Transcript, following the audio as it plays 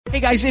Hey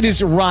guys, it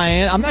is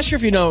Ryan. I'm not sure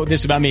if you know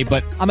this about me,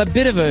 but I'm a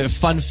bit of a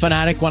fun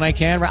fanatic when I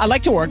can. I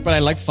like to work, but I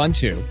like fun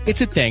too.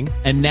 It's a thing.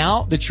 And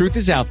now the truth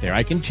is out there.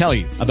 I can tell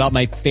you about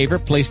my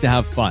favorite place to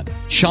have fun.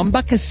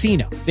 Chumba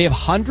Casino. They have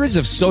hundreds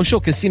of social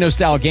casino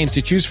style games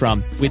to choose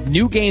from with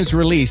new games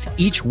released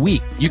each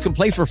week. You can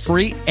play for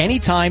free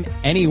anytime,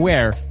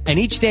 anywhere. And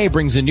each day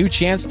brings a new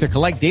chance to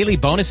collect daily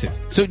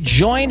bonuses. So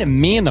join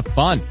me in the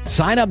fun.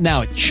 Sign up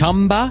now at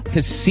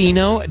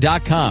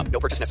ChumbaCasino.com. No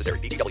purchase necessary.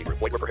 VGW.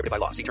 Void where prohibited by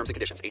law. See terms and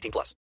conditions. 18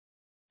 plus.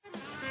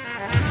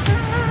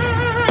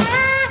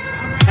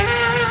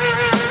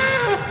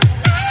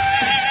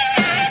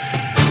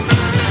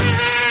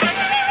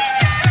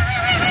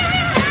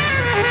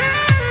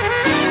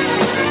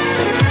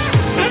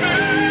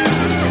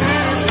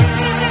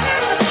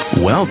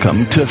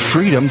 Welcome to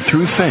Freedom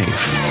Through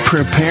Faith.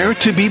 Prepare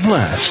to be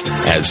blessed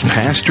as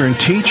pastor and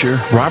teacher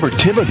Robert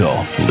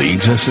Thibodeau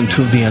leads us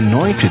into the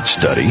anointed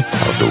study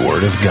of the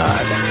Word of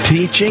God,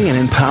 teaching and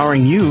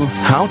empowering you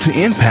how to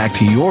impact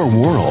your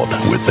world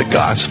with the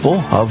gospel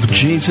of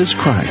Jesus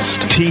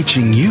Christ,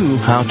 teaching you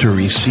how to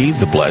receive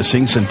the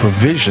blessings and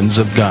provisions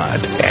of God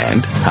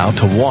and how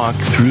to walk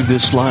through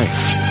this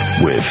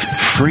life with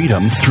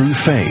freedom through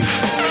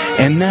faith.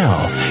 And now,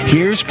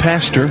 here's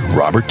Pastor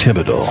Robert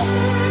Thibodeau.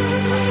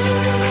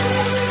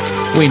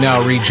 We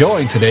now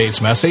rejoin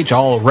today's message,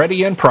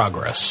 already in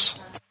progress.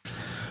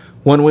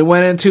 When we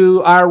went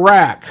into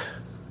Iraq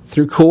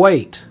through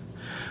Kuwait,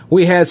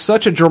 we had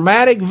such a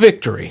dramatic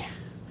victory.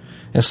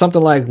 In something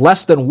like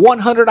less than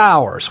 100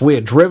 hours, we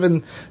had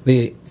driven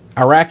the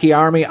Iraqi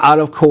army out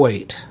of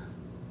Kuwait.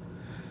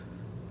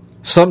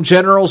 Some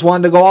generals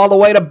wanted to go all the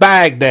way to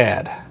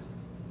Baghdad.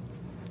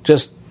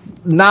 Just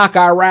knock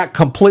Iraq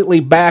completely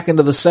back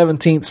into the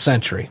 17th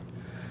century.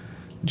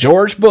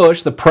 George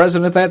Bush, the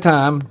president at that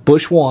time,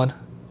 Bush 1,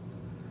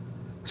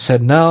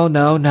 said,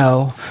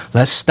 no,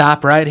 let's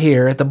stop right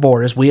here at the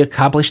borders. We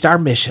accomplished our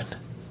mission.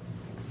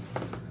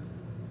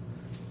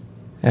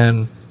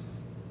 And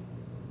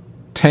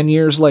 10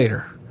 years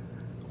later,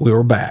 we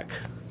were back,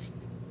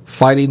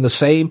 fighting the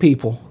same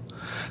people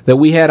that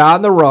we had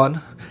on the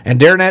run.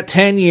 And during that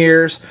 10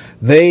 years,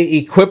 they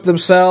equipped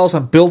themselves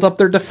and built up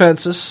their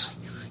defenses.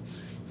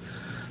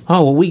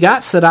 Oh, well, we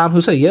got Saddam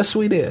Hussein. Yes,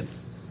 we did.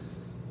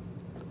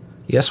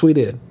 Yes, we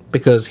did.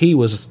 Because he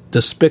was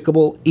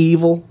despicable,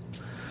 evil,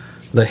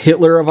 the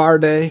Hitler of our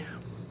day.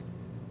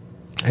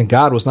 And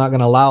God was not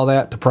going to allow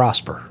that to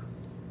prosper.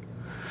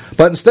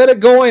 But instead of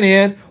going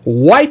in,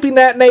 wiping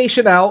that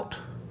nation out,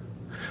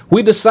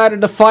 we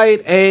decided to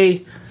fight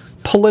a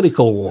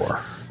political war.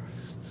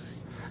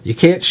 You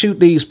can't shoot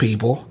these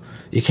people.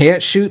 You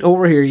can't shoot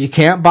over here. You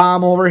can't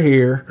bomb over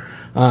here.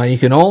 You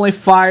can only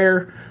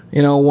fire,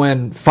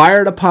 when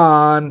fired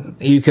upon.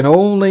 You can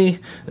only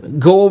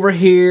go over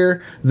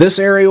here. This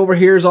area over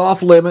here is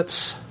off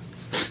limits.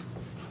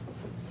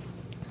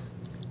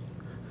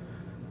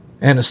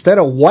 And instead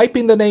of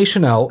wiping the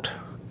nation out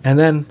and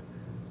then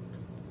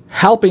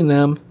helping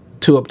them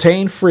to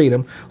obtain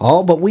freedom,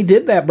 but we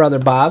did that, Brother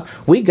Bob.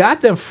 We got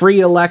them free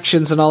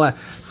elections and all that.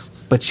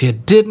 But you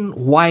didn't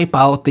wipe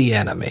out the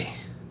enemy.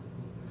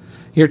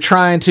 You're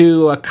trying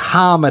to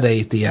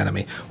accommodate the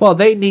enemy. Well,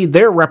 they need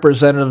their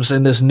representatives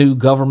in this new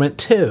government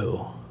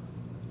too.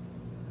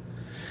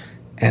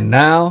 And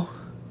now,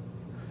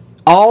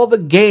 all the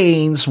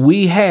gains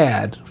we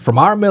had from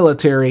our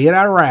military in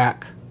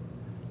Iraq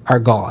are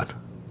gone.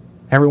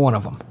 Every one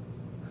of them.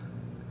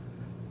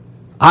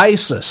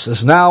 ISIS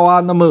is now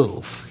on the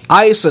move.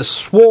 ISIS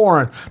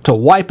sworn to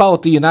wipe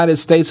out the United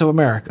States of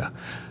America.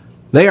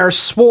 They are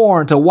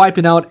sworn to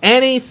wiping out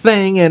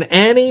anything and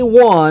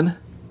anyone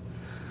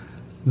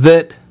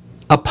that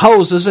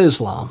opposes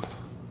Islam.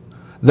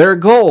 Their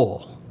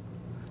goal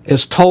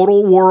is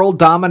total world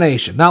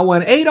domination. Now,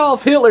 when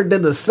Adolf Hitler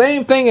did the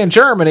same thing in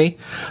Germany,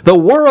 the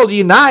world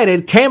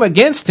united came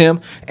against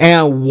him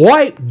and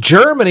wiped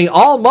Germany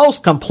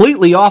almost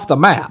completely off the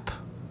map.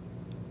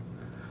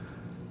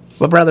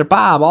 But Brother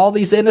Bob, all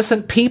these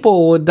innocent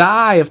people would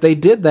die if they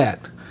did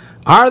that.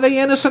 Are they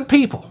innocent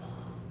people?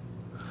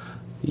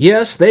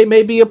 Yes, they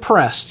may be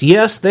oppressed.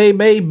 Yes, they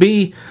may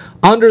be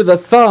under the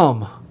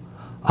thumb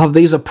of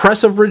these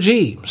oppressive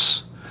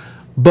regimes.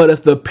 But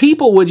if the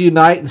people would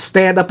unite and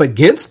stand up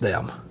against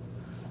them,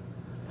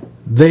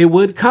 they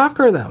would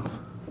conquer them.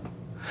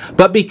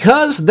 But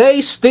because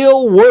they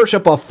still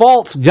worship a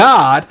false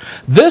god,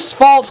 this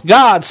false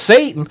god,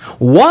 Satan,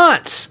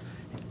 wants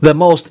the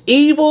most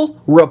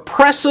evil,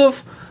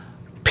 repressive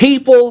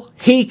people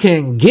he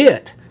can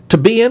get to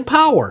be in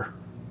power.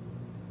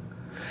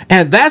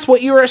 And that's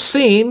what you are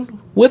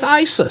seeing with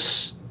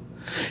ISIS.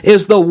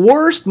 Is the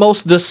worst,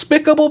 most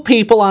despicable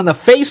people on the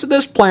face of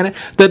this planet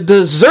that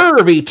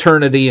deserve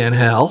eternity in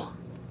hell.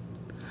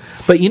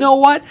 But you know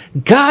what?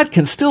 God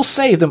can still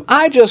save them.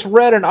 I just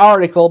read an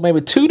article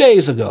maybe 2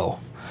 days ago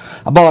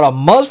about a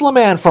Muslim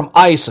man from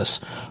ISIS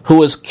who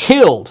was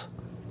killed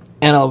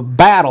in a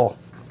battle.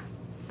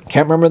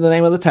 Can't remember the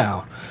name of the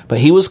town, but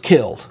he was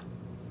killed.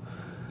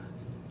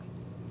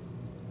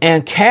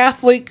 And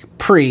Catholic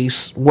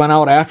priests went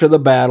out after the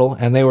battle,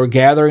 and they were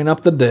gathering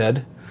up the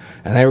dead,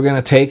 and they were going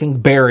to take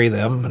and bury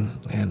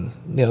them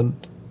and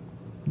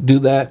do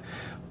that.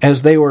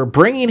 As they were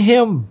bringing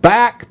him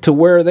back to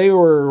where they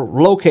were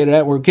located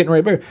at, were getting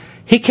ready to bury,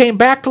 he came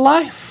back to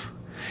life.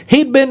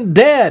 He'd been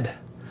dead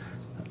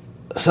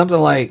something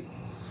like,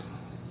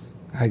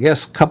 I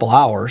guess, a couple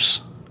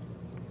hours.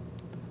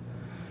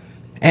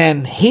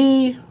 And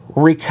he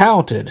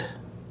recounted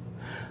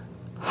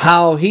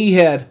how he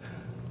had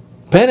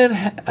been in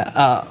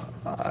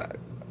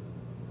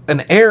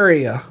an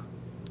area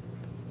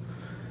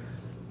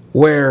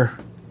where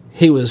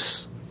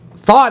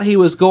thought he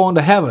was going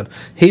to heaven.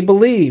 He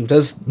believed,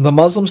 as the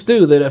Muslims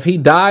do, that if he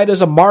died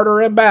as a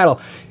martyr in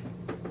battle,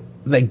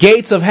 the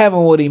gates of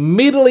heaven would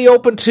immediately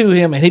open to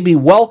him and he'd be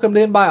welcomed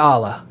in by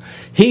Allah.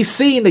 He's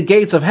seen the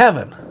gates of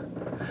heaven,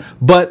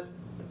 but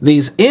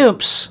these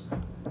imps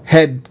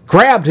had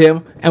grabbed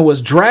him and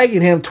was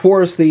dragging him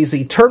towards these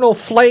eternal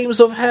flames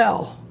of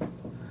hell.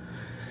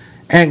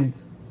 And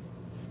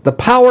the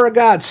power of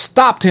God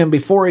stopped him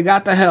before he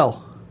got to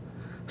hell.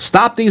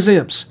 Stopped these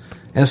imps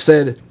and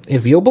said,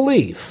 if you'll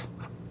believe,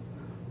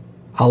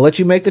 I'll let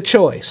you make the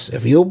choice.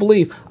 If you'll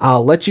believe,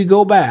 I'll let you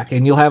go back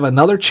and you'll have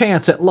another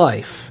chance at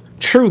life,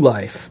 true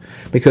life,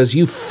 because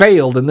you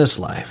failed in this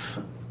life.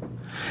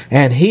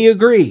 And he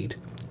agreed.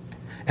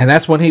 And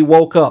that's when he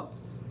woke up.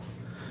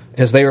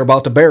 As they were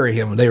about to bury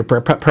him, they were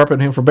prepping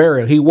him for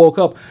burial. He woke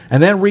up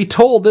and then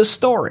retold this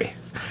story.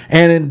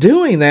 And in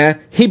doing that,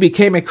 he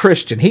became a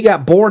Christian. He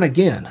got born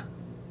again.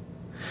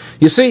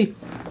 You see,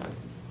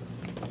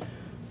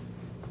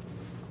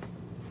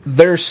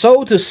 they're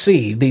so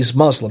deceived, these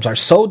Muslims are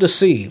so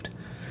deceived,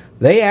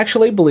 they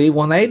actually believe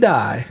when they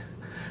die,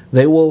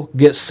 they will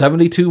get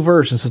 72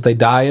 virgins if they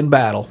die in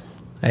battle.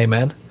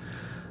 Amen.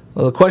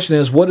 Well, the question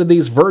is, what did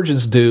these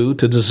virgins do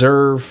to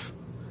deserve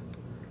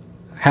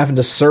having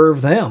to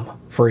serve them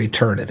for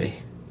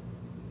eternity?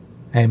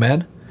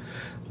 Amen.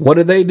 What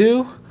did they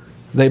do?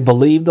 They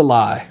believed the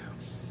lie.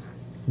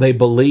 They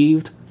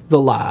believed the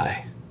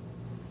lie.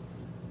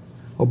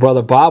 Well,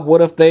 Brother Bob,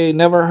 what if they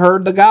never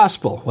heard the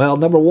gospel? Well,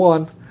 number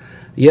one,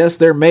 yes,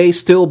 there may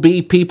still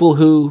be people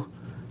who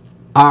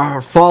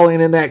are falling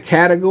in that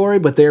category,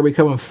 but they're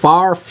becoming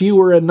far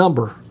fewer in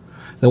number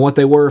than what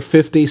they were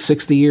 50,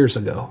 60 years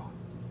ago.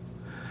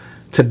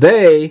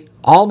 Today,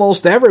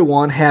 almost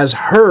everyone has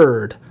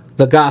heard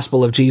the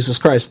gospel of Jesus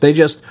Christ. They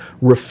just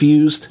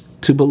refused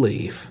to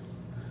believe.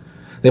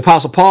 The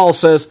Apostle Paul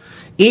says,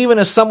 even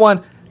if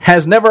someone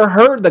has never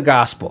heard the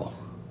gospel,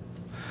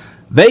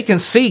 they can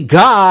see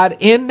God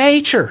in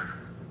nature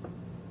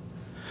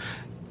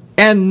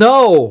and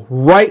know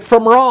right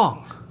from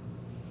wrong.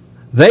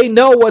 They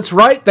know what's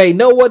right, they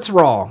know what's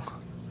wrong.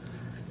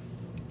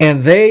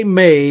 And they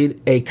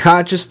made a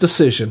conscious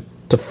decision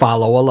to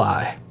follow a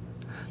lie.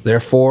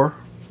 Therefore,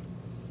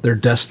 their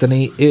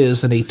destiny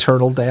is an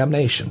eternal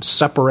damnation,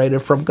 separated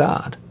from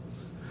God.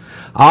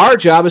 Our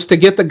job is to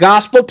get the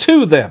gospel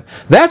to them.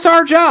 That's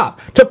our job,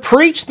 to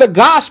preach the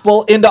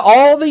gospel into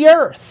all the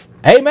earth.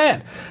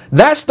 Amen.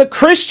 That's the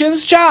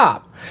Christian's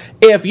job.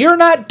 If you're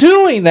not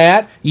doing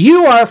that,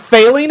 you are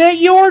failing at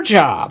your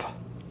job.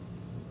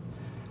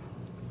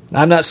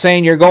 I'm not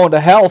saying you're going to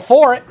hell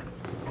for it.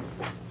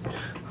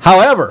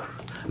 However,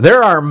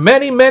 there are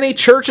many, many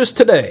churches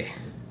today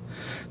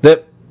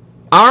that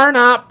are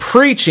not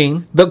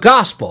preaching the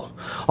gospel.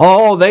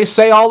 Oh, they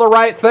say all the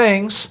right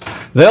things.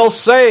 They'll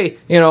say,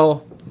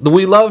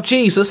 we love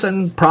Jesus,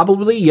 and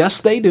probably,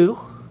 yes, they do.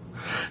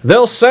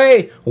 They'll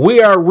say,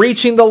 we are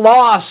reaching the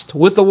lost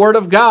with the Word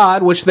of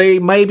God, which they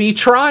may be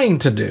trying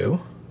to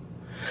do.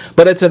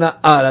 But it's an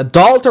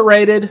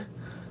adulterated,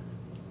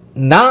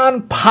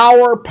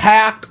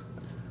 non-power-packed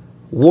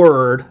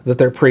word that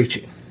they're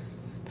preaching.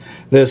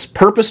 This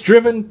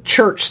purpose-driven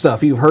church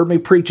stuff you've heard me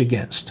preach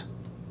against.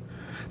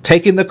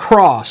 Taking the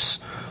cross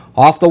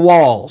off the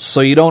walls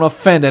so you don't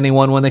offend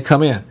anyone when they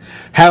come in.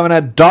 Having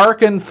a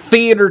darkened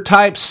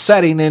theater-type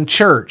setting in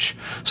church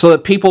so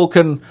that people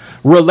can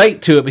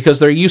relate to it because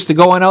they're used to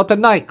going out to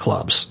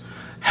nightclubs.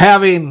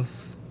 Having,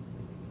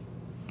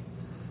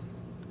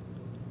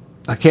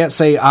 I can't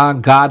say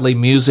ungodly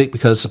music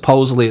because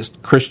supposedly it's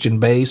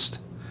Christian-based,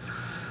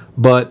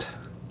 but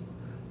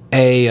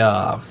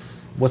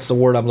what's the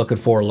word I'm looking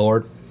for,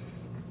 Lord?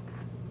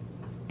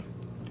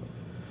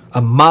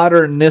 A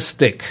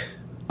modernistic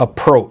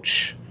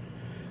approach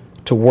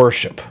to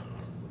worship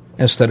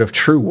instead of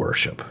true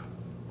worship.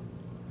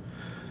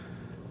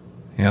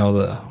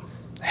 The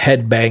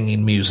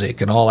head-banging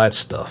music and all that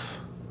stuff.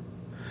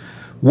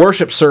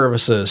 Worship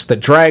services that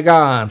drag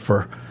on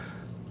for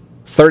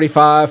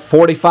 35,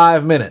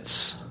 45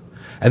 minutes,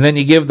 and then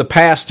you give the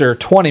pastor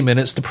 20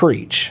 minutes to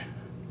preach.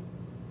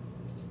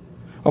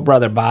 Oh,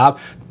 Brother Bob,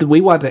 we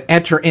want to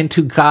enter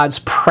into God's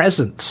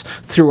presence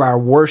through our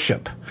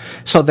worship.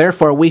 So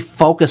therefore, we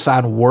focus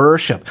on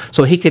worship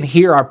so He can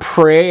hear our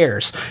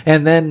prayers.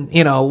 And then,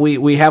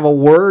 we have a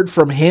word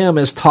from Him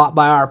as taught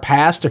by our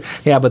pastor.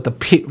 Yeah, but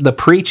the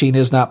preaching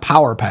is not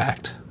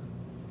power-packed.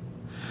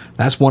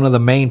 That's one of the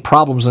main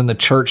problems in the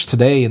church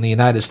today in the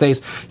United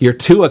States. You're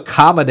too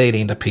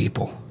accommodating to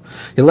people.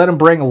 You let them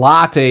bring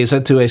lattes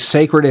into a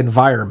sacred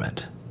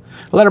environment.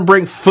 Let them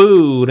bring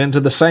food into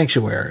the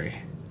sanctuary.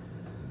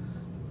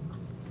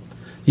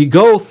 You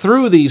go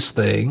through these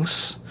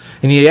things,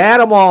 and you add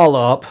them all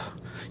up.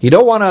 You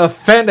don't want to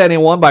offend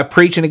anyone by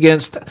preaching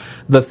against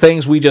the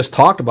things we just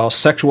talked about: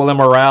 sexual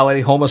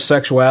immorality,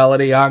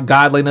 homosexuality,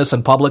 ungodliness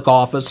in public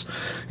office.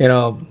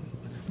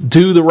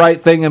 Do the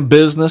right thing in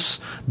business.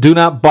 Do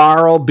not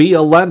borrow. Be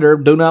a lender.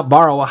 Do not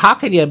borrow. Well, how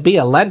can you be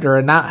a lender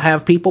and not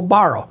have people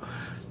borrow?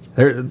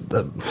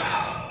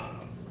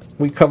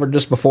 We covered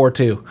this before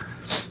too.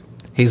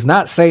 He's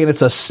not saying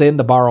it's a sin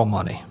to borrow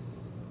money.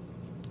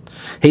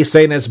 He's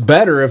saying it's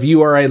better if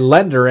you are a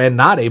lender and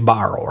not a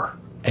borrower.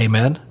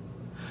 Amen?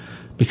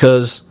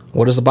 Because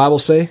what does the Bible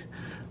say?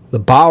 The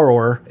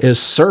borrower is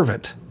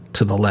servant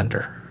to the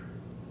lender.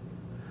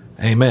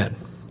 Amen.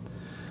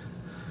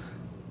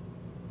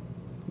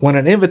 When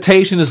an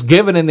invitation is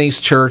given in these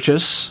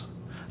churches,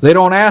 they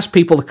don't ask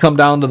people to come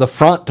down to the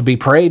front to be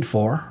prayed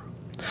for.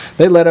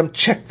 They let them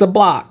check the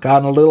block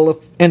on a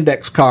little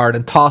index card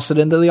and toss it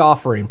into the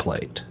offering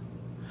plate.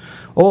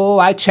 Oh,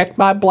 I checked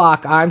my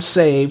block. I'm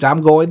saved.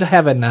 I'm going to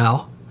heaven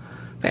now.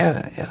 They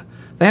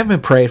haven't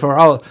been prayed for.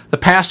 Oh, the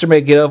pastor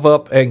may give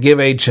up and give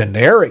a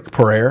generic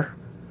prayer.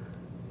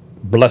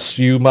 Bless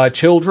you, my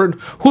children,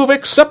 who have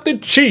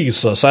accepted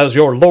Jesus as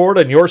your Lord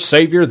and your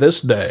Savior this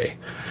day.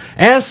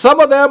 And some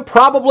of them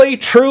probably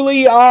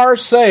truly are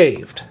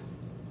saved.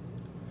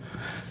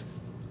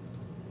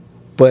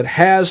 But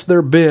has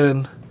there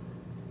been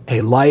a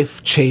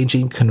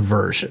life-changing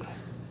conversion?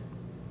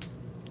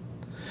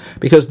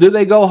 Because do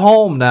they go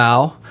home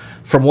now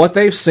from what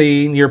they've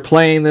seen? You're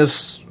playing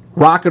this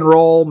rock and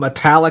roll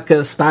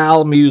Metallica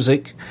style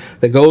music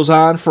that goes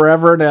on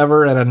forever and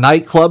ever in a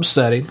nightclub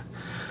setting.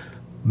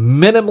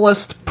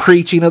 Minimalist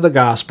preaching of the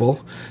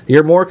gospel.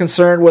 You're more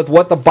concerned with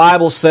what the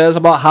Bible says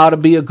about how to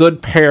be a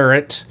good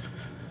parent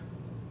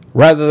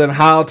rather than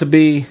how to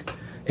be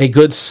a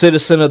good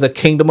citizen of the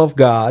kingdom of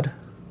God.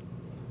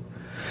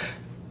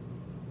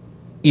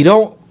 You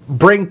don't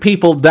bring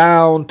people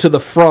down to the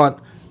front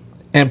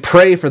and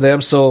pray for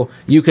them so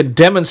you can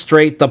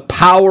demonstrate the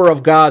power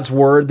of God's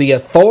word, the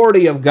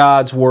authority of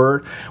God's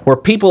word, where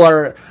people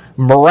are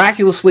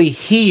miraculously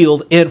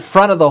healed in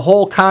front of the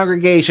whole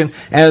congregation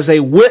as a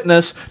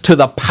witness to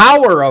the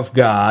power of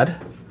God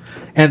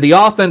and the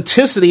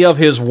authenticity of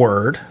His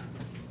word.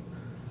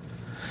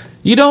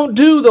 You don't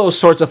do those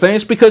sorts of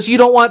things because you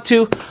don't want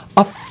to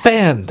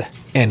offend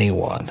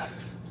anyone.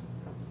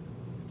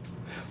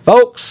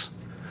 Folks,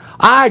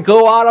 I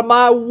go out of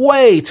my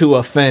way to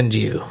offend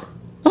you.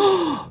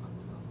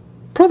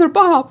 Brother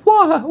Bob,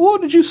 why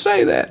did you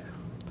say that?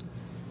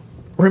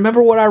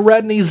 Remember what I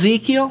read in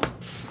Ezekiel?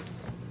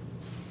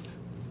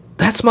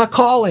 That's my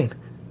calling.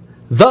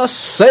 Thus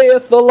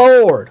saith the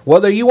Lord.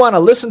 Whether you want to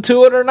listen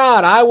to it or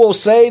not, I will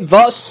say,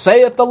 thus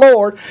saith the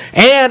Lord,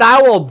 and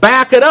I will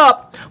back it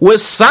up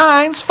with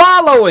signs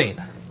following.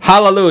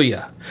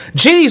 Hallelujah.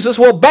 Jesus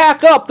will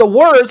back up the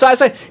words I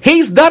say.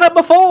 He's done it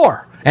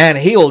before, and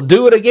He'll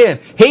do it again.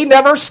 He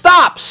never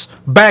stops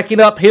backing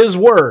up His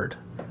word.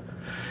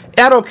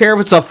 I don't care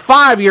if it's a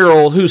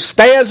 5-year-old who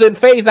stands in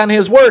faith on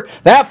His word.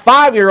 That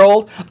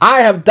 5-year-old,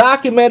 I have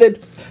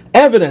documented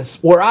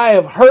evidence where I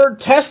have heard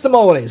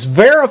testimonies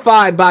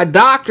verified by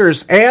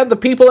doctors and the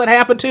people it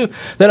happened to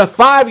that a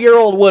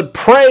 5-year-old would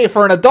pray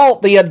for an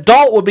adult. The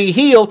adult would be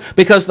healed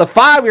because the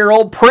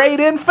 5-year-old prayed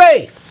in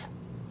faith.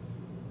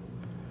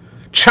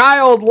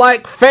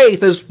 Childlike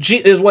faith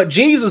is what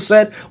Jesus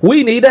said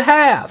we need to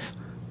have.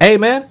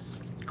 Amen?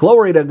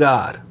 Glory to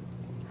God.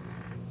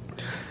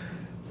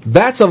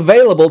 That's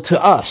available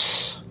to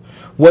us.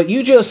 What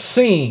you just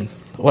seen,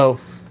 where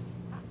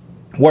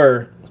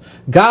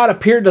God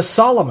appeared to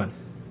Solomon,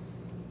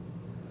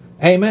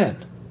 amen,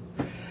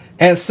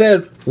 and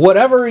said,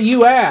 whatever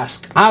you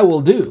ask, I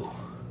will do,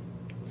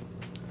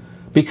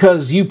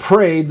 because you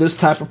prayed this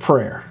type of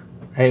prayer,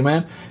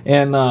 amen.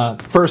 And 1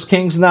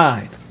 Kings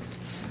 9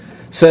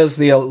 says,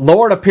 the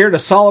Lord appeared to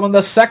Solomon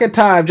the second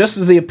time, just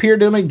as He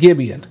appeared to him at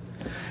Gibeon.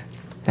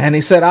 And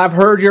He said, I've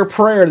heard your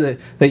prayer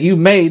that you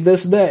made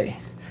this day,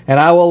 and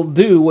I will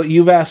do what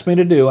you've asked me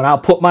to do, and I'll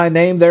put my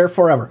name there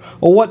forever.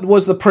 Well, what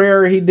was the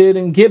prayer he did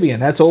in Gibeon?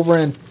 That's over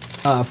in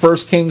 1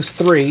 Kings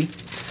 3,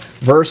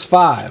 verse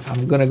 5.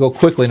 I'm going to go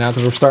quickly now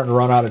because we're starting to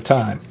run out of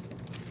time.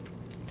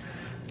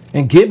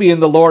 In Gibeon,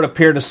 the Lord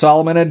appeared to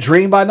Solomon in a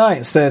dream by night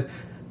and said,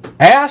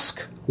 ask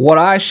what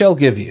I shall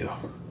give you.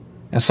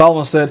 And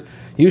Solomon said,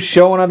 you've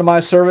shown unto my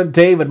servant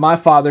David, my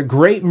father,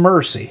 great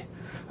mercy,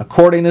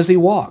 according as he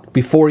walked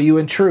before you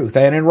in truth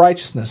and in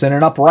righteousness and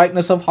in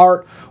uprightness of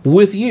heart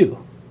with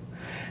you.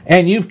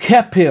 And you've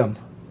kept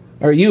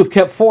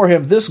for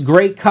him this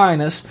great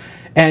kindness,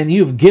 and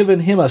you've given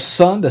him a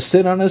son to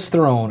sit on his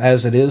throne,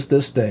 as it is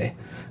this day.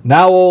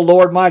 Now, O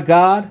Lord my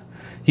God,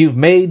 you've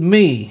made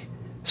me,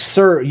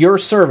 your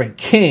servant,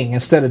 king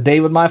instead of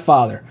David my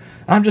father.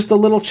 I'm just a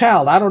little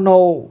child. I don't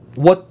know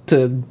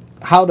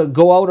how to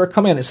go out or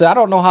come in. It says, I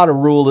don't know how to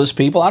rule this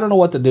people. I don't know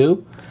what to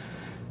do.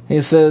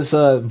 He says,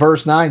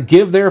 verse 9,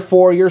 give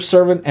therefore your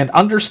servant an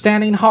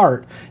understanding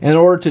heart in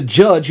order to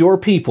judge your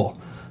people,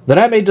 that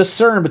I may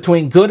discern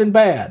between good and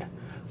bad.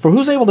 For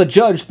who's able to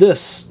judge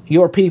this,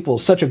 your people,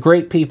 such a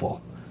great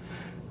people?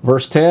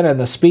 Verse 10, and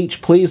the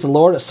speech pleased the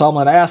Lord that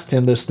Solomon asked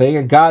him this thing.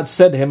 And God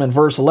said to him in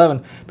verse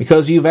 11,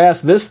 because you've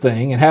asked this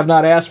thing, and have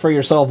not asked for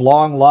yourself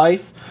long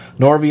life,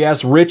 nor have you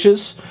asked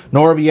riches,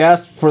 nor have you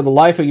asked for the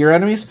life of your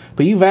enemies,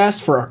 but you've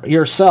asked for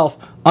yourself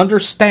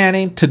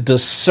understanding to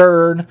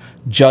discern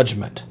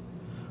judgment.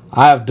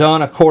 I have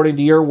done according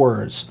to your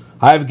words.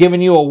 I have given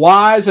you a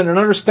wise and an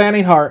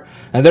understanding heart,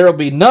 and there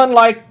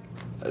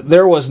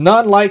was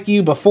none like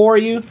you before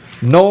you,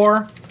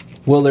 nor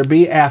will there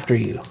be after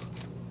you.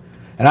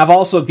 And I've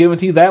also given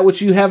to you that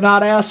which you have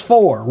not asked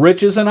for,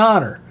 riches and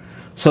honor.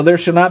 So there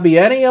shall not be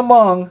any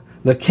among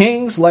the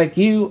kings like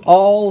you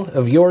all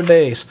of your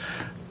days.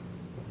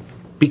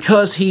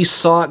 Because he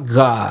sought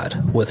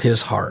God with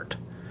his heart.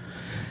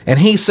 And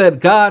he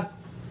said, God,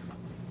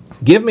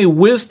 give me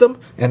wisdom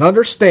and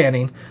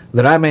understanding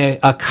that I may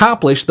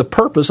accomplish the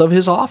purpose of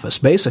his office,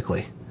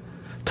 basically.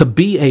 To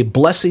be a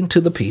blessing to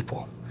the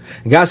people.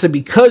 And God said,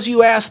 because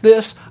you asked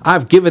this,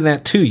 I've given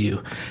that to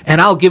you.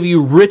 And I'll give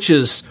you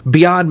riches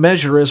beyond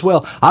measure as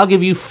well. I'll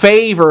give you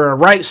favor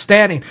and right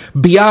standing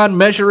beyond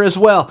measure as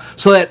well.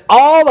 So that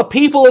all the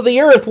people of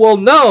the earth will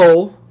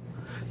know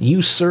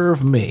you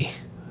serve me.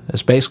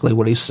 That's basically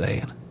what he's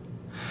saying.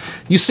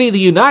 You see, the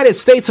United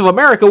States of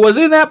America was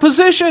in that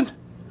position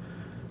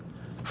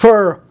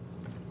for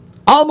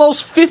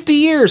almost 50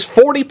 years,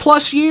 40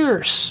 plus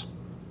years,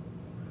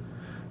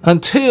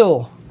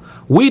 until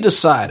we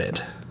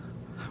decided,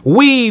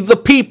 we, the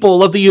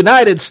people of the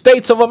United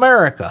States of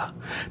America,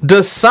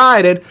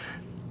 decided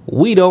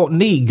we don't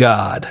need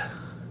God.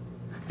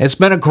 It's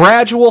been a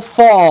gradual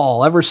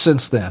fall ever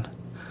since then.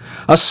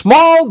 A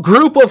small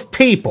group of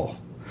people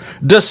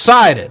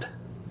decided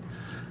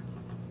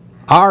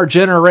our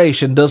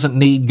generation doesn't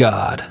need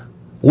God.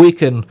 We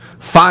can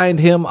find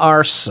him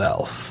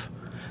ourselves.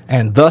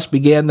 And thus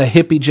began the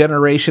hippie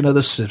generation of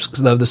the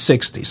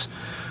 60s.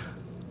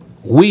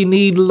 We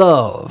need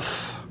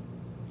love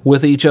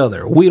with each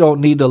other. We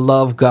don't need to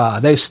love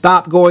God. They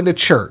stopped going to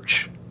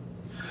church.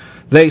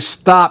 They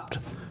stopped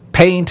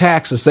paying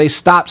taxes. They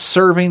stopped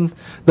serving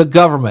the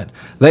government.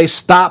 They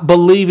stopped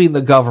believing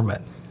the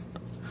government.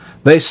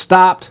 They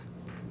stopped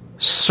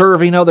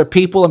serving other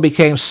people and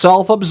became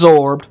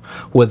self-absorbed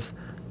with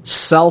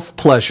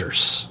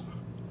self-pleasures.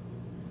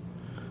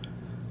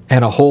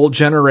 And a whole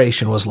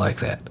generation was like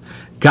that.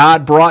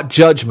 God brought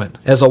judgment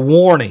as a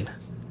warning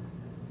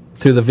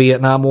through the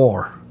Vietnam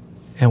War,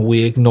 and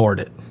we ignored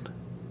it.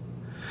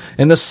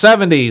 In the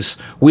 70s,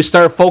 we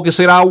started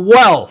focusing on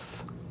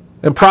wealth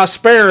and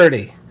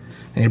prosperity,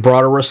 and he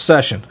brought a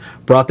recession,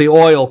 brought the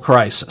oil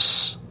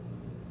crisis,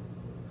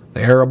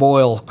 the Arab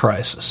oil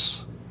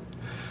crisis.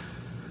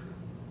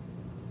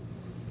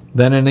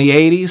 Then in the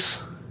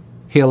 80s,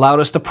 he allowed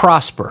us to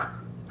prosper.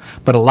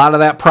 But a lot of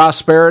that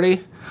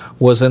prosperity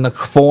was in the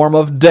form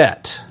of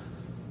debt.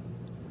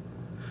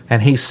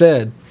 And he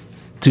said,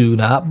 do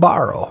not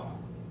borrow.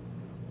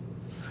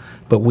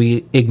 But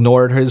we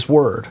ignored his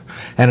word.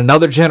 And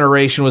another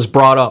generation was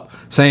brought up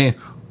saying,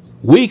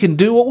 we can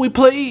do what we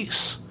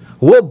please.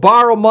 We'll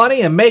borrow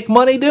money and make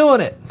money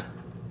doing it.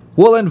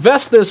 We'll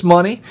invest this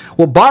money.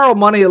 We'll borrow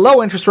money at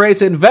low interest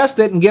rates, invest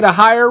it, and get a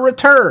higher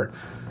return.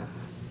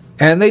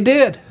 And they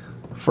did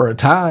for a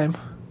time.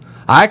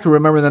 I can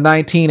remember the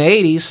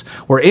 1980s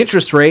where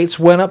interest rates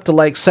went up to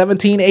like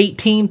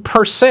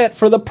 17-18%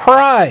 for the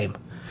prime.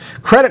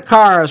 Credit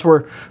cards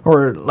were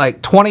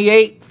like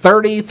 28,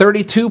 30,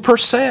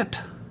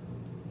 32%.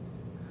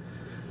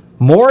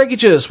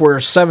 Mortgages were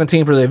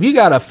 17%. If you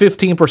got a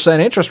 15%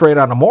 interest rate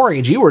on a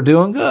mortgage, you were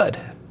doing good.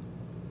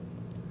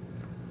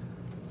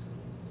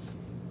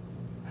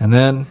 And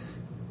then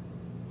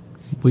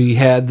we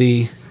had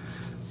the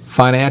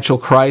financial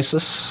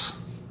crisis. I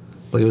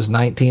believe it was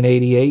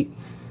 1988.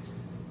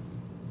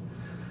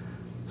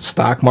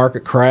 Stock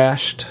market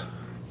crashed.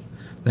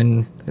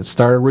 Then it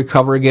started to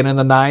recover again in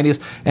the 90s.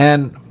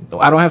 And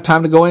I don't have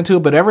time to go into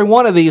it, but every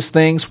one of these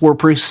things were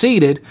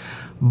preceded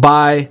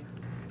by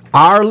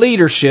our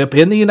leadership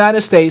in the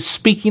United States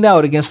speaking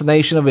out against the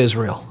nation of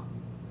Israel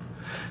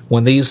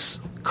when these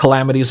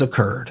calamities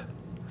occurred.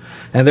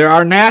 And there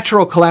are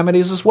natural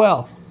calamities as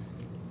well.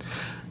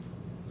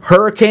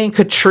 Hurricane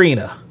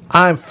Katrina,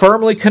 I'm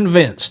firmly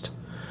convinced,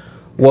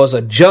 was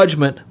a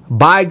judgment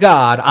by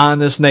God on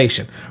this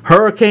nation.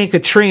 Hurricane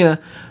Katrina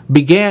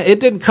it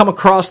didn't come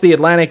across the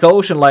Atlantic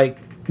Ocean like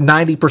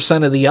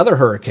 90% of the other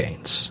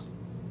hurricanes.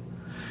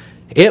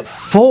 It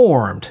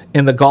formed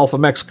in the Gulf of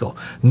Mexico.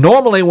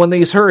 Normally, when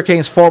these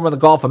hurricanes form in the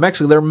Gulf of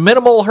Mexico, they're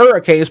minimal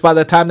hurricanes by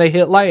the time they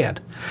hit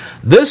land.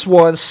 This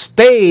one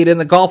stayed in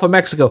the Gulf of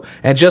Mexico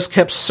and just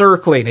kept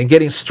circling and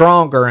getting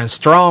stronger and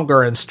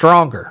stronger and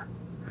stronger.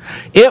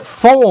 It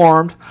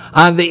formed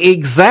on the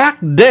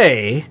exact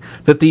day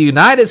that the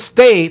United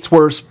States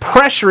was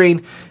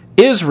pressuring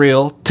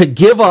Israel to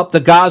give up the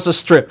Gaza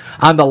Strip.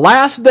 On the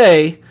last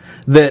day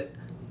that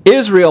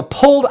Israel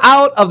pulled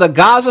out of the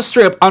Gaza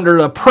Strip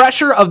under the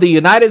pressure of the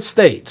United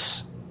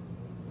States,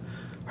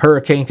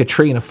 Hurricane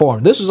Katrina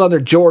formed. This was under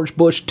George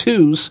Bush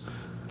II's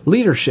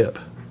leadership.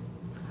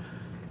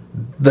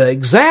 the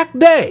exact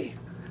day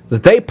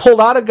that they pulled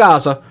out of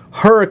Gaza,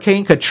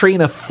 Hurricane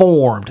Katrina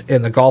formed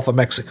in the Gulf of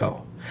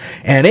Mexico.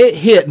 And it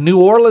hit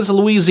New Orleans,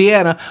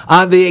 Louisiana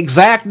on the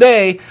exact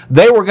day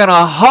they were going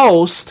to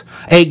host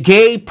a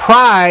gay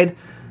pride,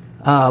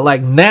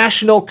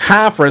 national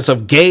conference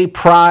of gay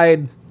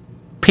pride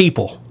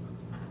people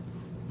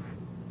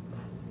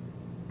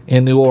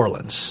in New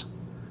Orleans.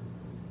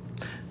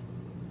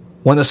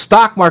 When the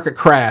stock market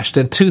crashed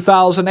in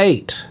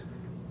 2008,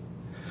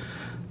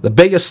 the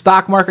biggest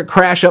stock market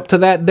crash up to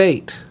that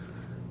date,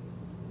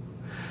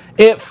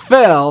 it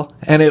fell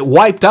and it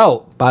wiped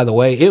out, by the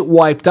way, it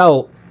wiped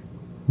out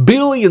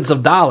billions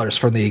of dollars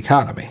from the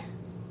economy.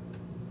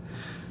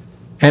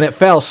 And it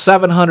fell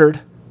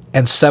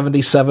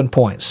 777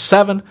 points.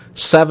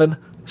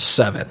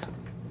 777.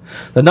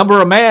 The number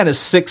of man is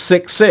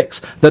 666.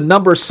 The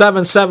number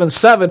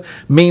 777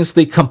 means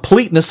the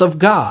completeness of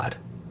God.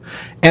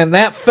 And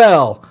that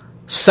fell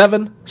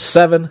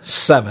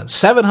 777.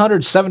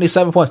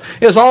 777 points.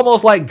 It was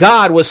almost like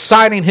God was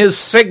signing his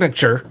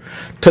signature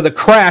to the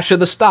crash of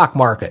the stock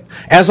market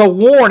as a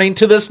warning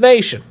to this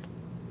nation.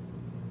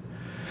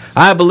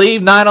 I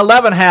believe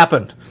 9/11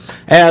 happened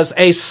as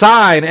a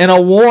sign and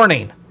a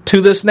warning to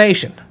this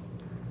nation.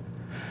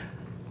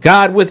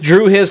 God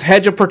withdrew his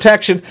hedge of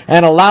protection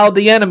and allowed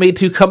the enemy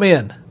to come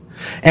in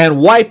and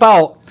wipe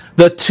out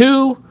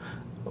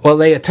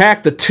they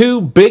attacked the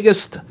two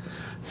biggest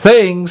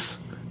things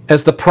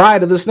as the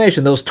pride of this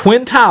nation. Those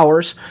twin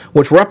towers,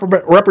 which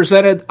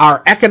represented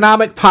our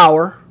economic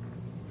power,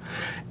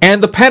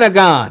 and the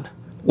Pentagon,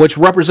 which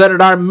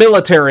represented our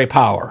military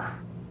power.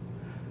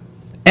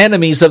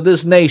 Enemies of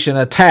this nation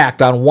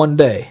attacked on one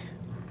day.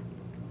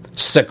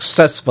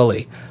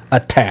 Successfully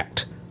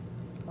attacked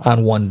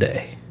on one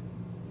day.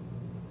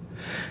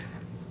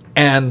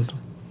 And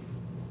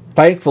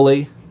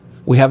thankfully,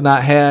 we have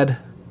not had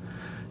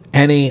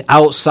any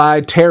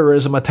outside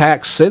terrorism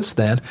attacks since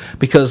then,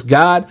 because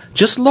God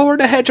just lowered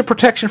the hedge of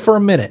protection for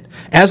a minute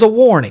as a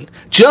warning,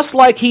 just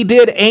like he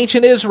did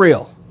ancient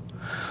Israel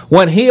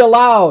when he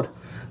allowed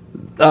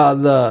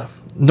the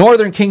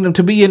northern kingdom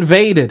to be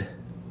invaded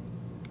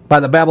by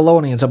the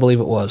Babylonians, I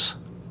believe it was.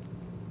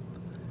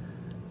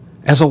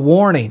 As a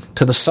warning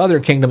to the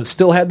southern kingdom, it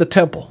still had the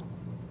temple.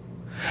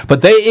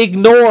 But they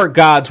ignored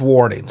God's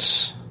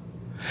warnings.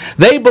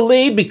 They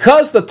believed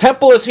because the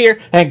temple is here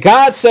and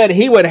God said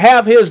he would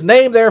have his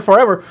name there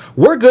forever,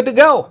 we're good to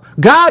go.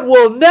 God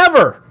will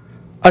never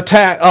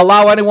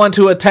allow anyone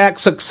to attack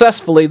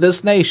successfully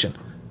this nation.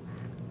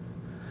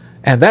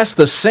 And that's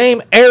the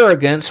same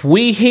arrogance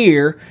we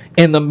hear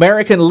in the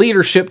American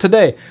leadership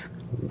today.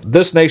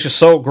 This nation's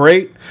so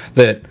great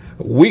that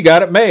we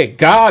got it made.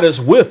 God is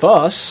with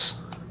us.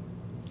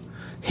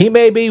 He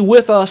may be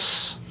with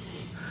us,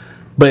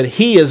 but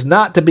he is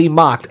not to be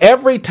mocked.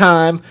 Every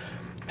time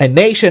a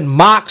nation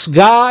mocks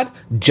God,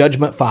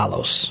 judgment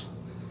follows.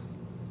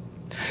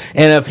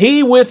 And if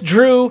he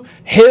withdrew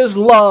his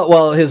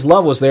love, his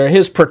love was there,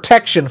 his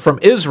protection from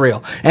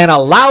Israel, and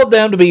allowed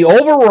them to be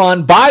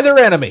overrun by their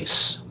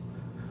enemies,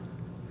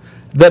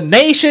 the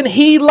nation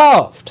he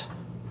loved,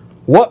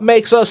 what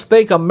makes us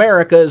think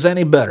America is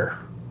any better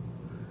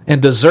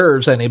and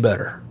deserves any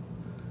better?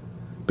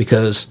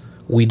 Because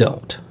we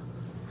don't.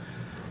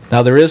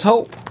 Now there is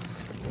hope.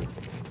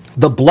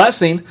 The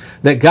blessing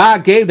that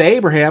God gave to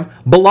Abraham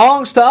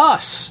belongs to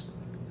us.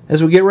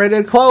 As we get ready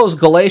to close,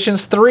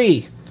 Galatians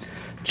 3,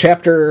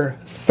 chapter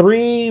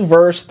 3,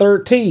 verse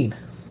 13.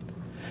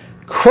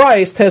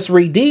 Christ has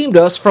redeemed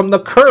us from the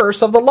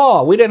curse of the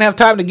law. We didn't have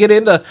time to get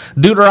into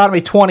Deuteronomy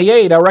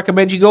 28. I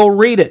recommend you go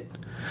read it.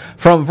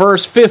 From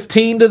verse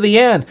 15 to the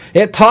end,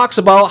 it talks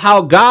about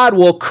how God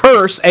will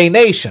curse a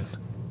nation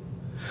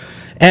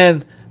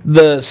and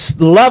the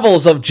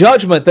levels of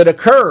judgment that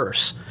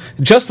occurs.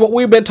 Just what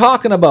we've been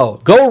talking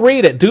about. Go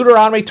read it.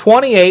 Deuteronomy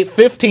 28,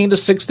 15 to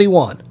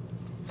 61.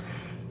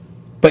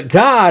 But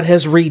God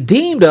has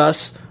redeemed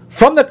us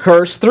from the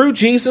curse through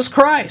Jesus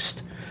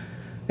Christ,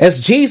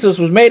 as Jesus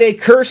was made a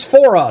curse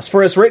for us.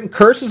 For it's written,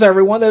 curses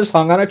everyone that is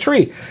hung on a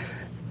tree.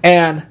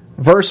 And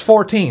verse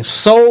 14,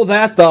 so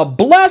that the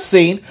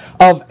blessing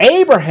of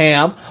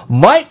Abraham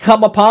might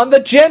come upon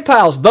the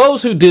Gentiles,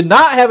 those who did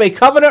not have a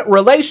covenant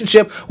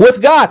relationship with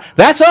God.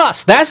 That's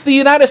us. That's the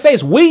United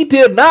States. We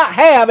did not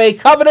have a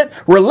covenant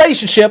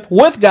relationship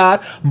with God,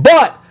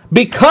 but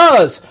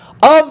because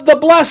of the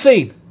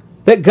blessing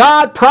that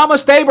God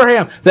promised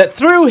Abraham, that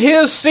through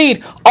his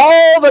seed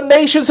all the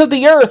nations of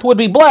the earth would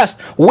be blessed,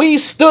 we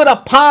stood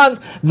upon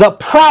the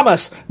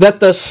promise that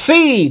the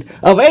seed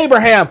of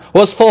Abraham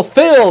was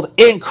fulfilled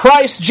in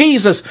Christ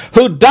Jesus,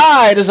 who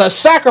died as a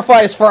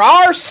sacrifice for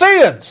our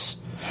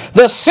sins,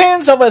 the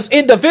sins of us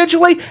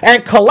individually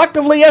and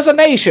collectively as a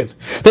nation.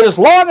 That as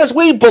long as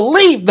we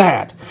believed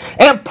that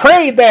and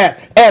prayed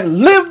that and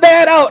lived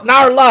that out in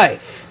our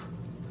life,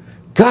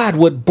 God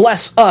would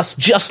bless us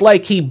just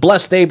like he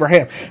blessed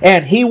Abraham.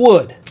 And he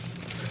would.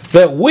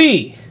 That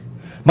we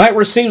might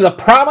receive the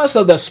promise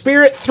of the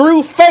Spirit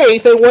through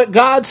faith in what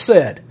God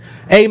said.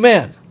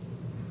 Amen.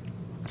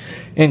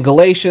 In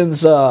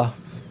Galatians, 5,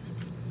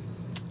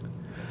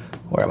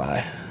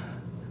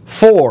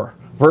 4,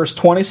 verse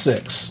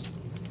 26.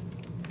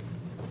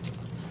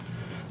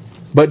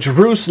 But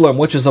Jerusalem,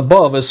 which is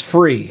above, is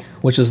free,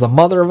 which is the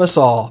mother of us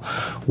all.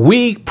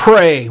 We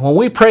pray, when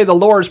we pray the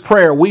Lord's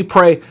Prayer, we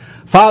pray,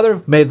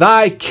 Father, may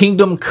thy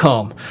kingdom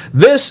come.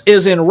 This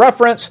is in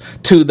reference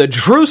to the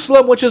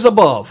Jerusalem which is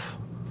above,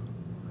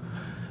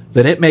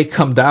 that it may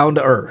come down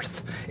to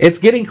earth. It's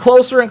getting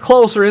closer and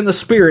closer in the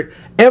Spirit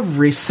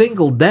every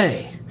single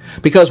day.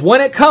 Because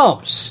when it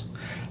comes,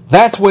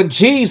 that's when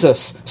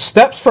Jesus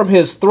steps from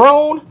his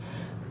throne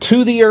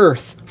to the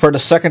earth for the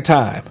second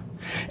time.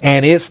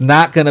 And it's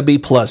not going to be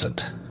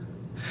pleasant.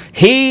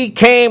 He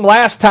came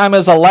last time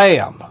as a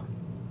lamb,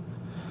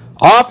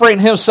 offering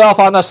himself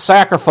on the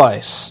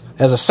sacrifice,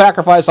 as a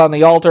sacrifice on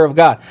the altar of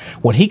God.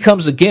 When he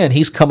comes again,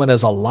 he's coming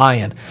as a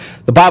lion.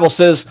 The Bible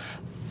says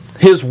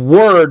his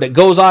word that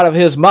goes out of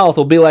his mouth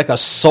will be like a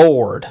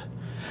sword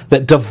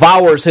that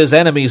devours his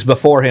enemies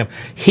before him.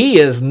 He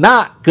is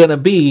not going to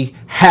be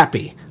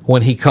happy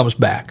when he comes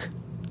back.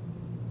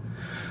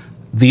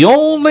 The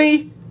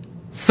only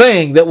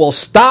thing that will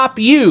stop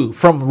you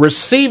from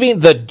receiving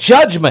the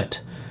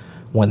judgment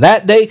when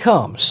that day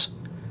comes,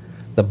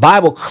 the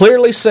Bible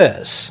clearly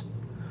says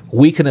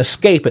we can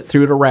escape it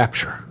through the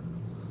rapture.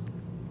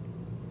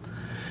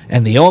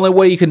 And the only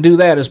way you can do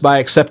that is by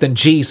accepting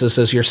Jesus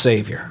as your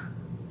Savior.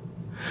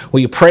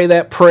 Will you pray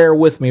that prayer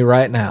with me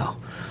right now?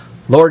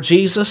 Lord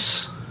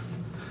Jesus,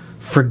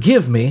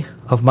 forgive me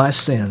of my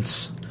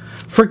sins.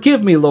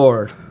 Forgive me,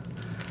 Lord.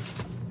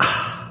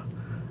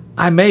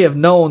 I may have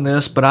known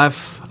this, but I've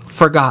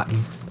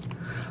forgotten.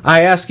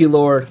 I ask you,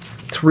 Lord,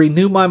 to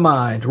renew my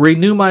mind,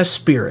 renew my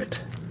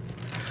spirit.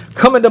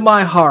 Come into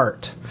my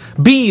heart.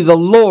 Be the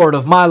Lord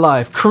of my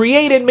life.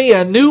 Create in me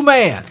a new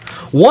man,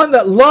 one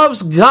that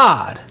loves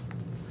God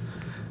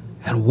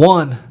and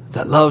one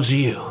that loves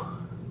you.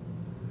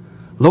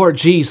 Lord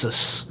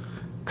Jesus,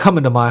 come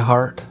into my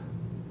heart.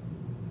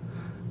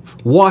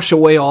 Wash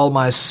away all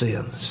my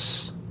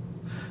sins.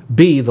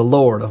 Be the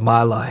Lord of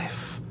my life.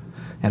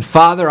 And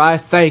Father, I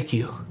thank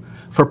you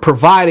for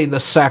providing the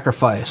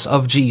sacrifice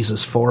of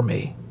Jesus for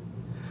me.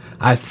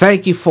 I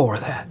thank you for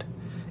that.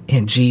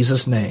 In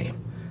Jesus'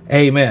 name,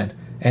 amen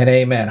and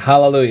amen.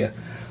 Hallelujah.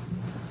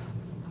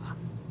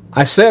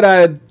 I said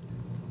I'd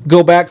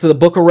go back to the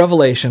book of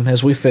Revelation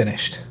as we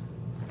finished.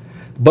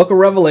 Book of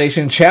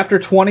Revelation, chapter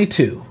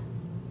 22,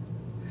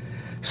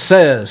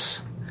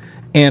 says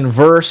in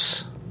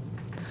verse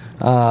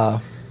 10,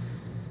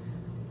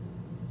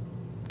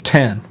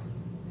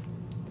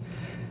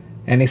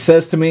 and he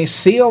says to me,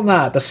 seal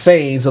not the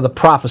sayings of the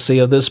prophecy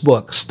of this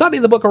book. Study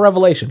the book of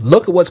Revelation.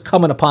 Look at what's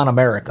coming upon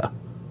America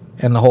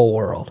and the whole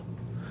world.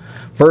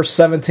 Verse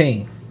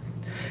 17,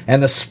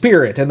 and the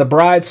Spirit and the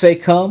bride say,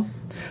 come.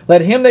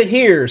 Let him that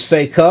hears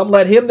say, come.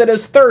 Let him that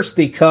is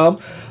thirsty come.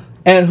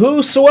 And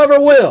whosoever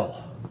will,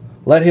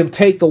 let him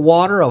take the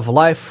water of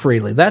life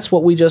freely. That's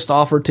what we just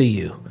offered to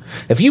you.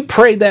 If you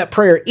prayed that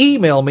prayer,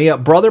 email me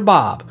at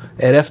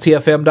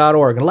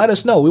brotherbob@ftfm.org and let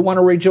us know. We want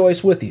to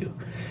rejoice with you.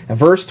 And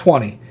verse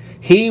 20,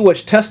 he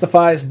which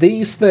testifies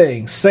these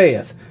things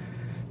saith,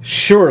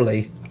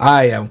 surely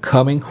I am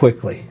coming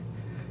quickly.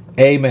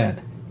 Amen.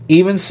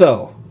 Even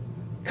so,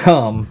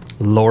 come,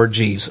 Lord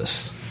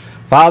Jesus.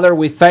 Father,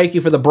 we thank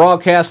you for the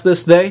broadcast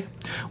this day.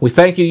 We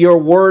thank you your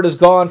word has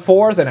gone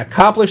forth and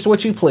accomplished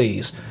what you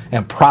please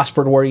and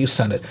prospered where you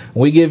sent it.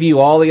 We give you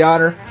all the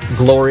honor,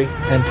 glory,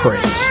 and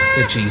praise.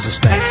 In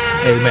Jesus' name,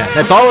 amen.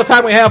 That's all the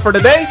time we have for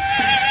today.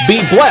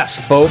 Be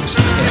blessed, folks,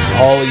 in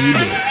all you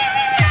do.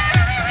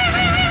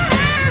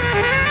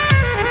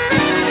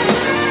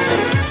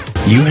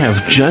 You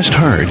have just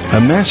heard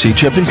a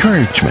message of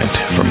encouragement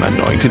from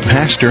anointed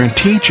pastor and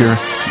teacher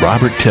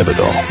Robert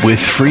Thibodeau with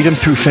Freedom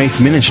Through Faith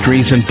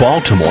Ministries in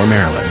Baltimore,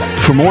 Maryland.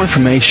 For more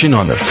information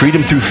on the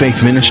Freedom Through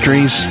Faith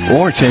Ministries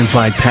or to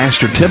invite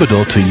Pastor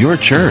Thibodeau to your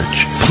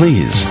church,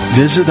 please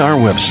visit our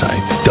website,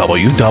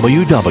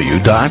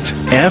 www.ftfm.org.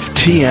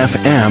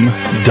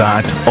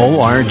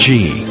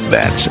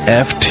 That's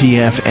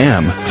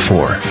FTFM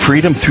for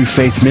Freedom Through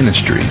Faith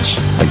Ministries.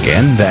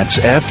 Again, that's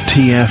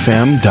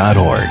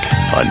FTFM.org.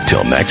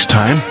 Until next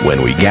time,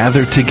 when we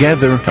gather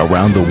together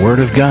around the Word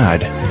of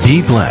God,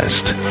 be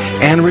blessed.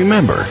 And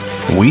remember,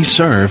 we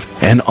serve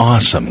an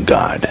awesome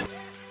God.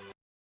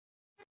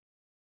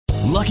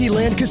 Lucky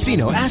Land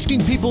Casino,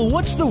 asking people,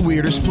 what's the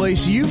weirdest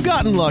place you've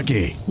gotten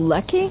lucky?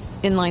 Lucky?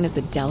 In line at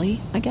the deli,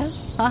 I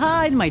guess?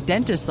 Aha, in my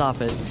dentist's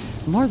office.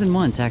 More than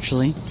once,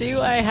 actually.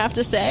 Do I have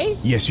to say?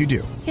 Yes, you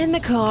do. In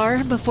the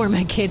car before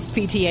my kids'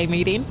 PTA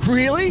meeting.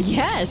 Really?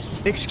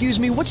 Yes. Excuse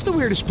me, what's the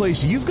weirdest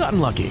place you've gotten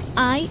lucky?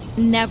 I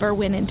never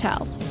win and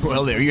tell.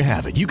 Well, there you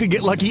have it. You can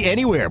get lucky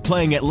anywhere,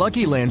 playing at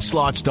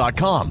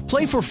LuckyLandSlots.com.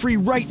 Play for free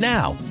right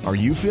now. Are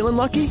you feeling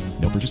lucky?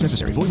 No purchase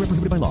necessary. Void where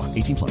prohibited by law.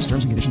 18+.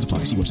 Terms and conditions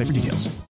apply. See website for details.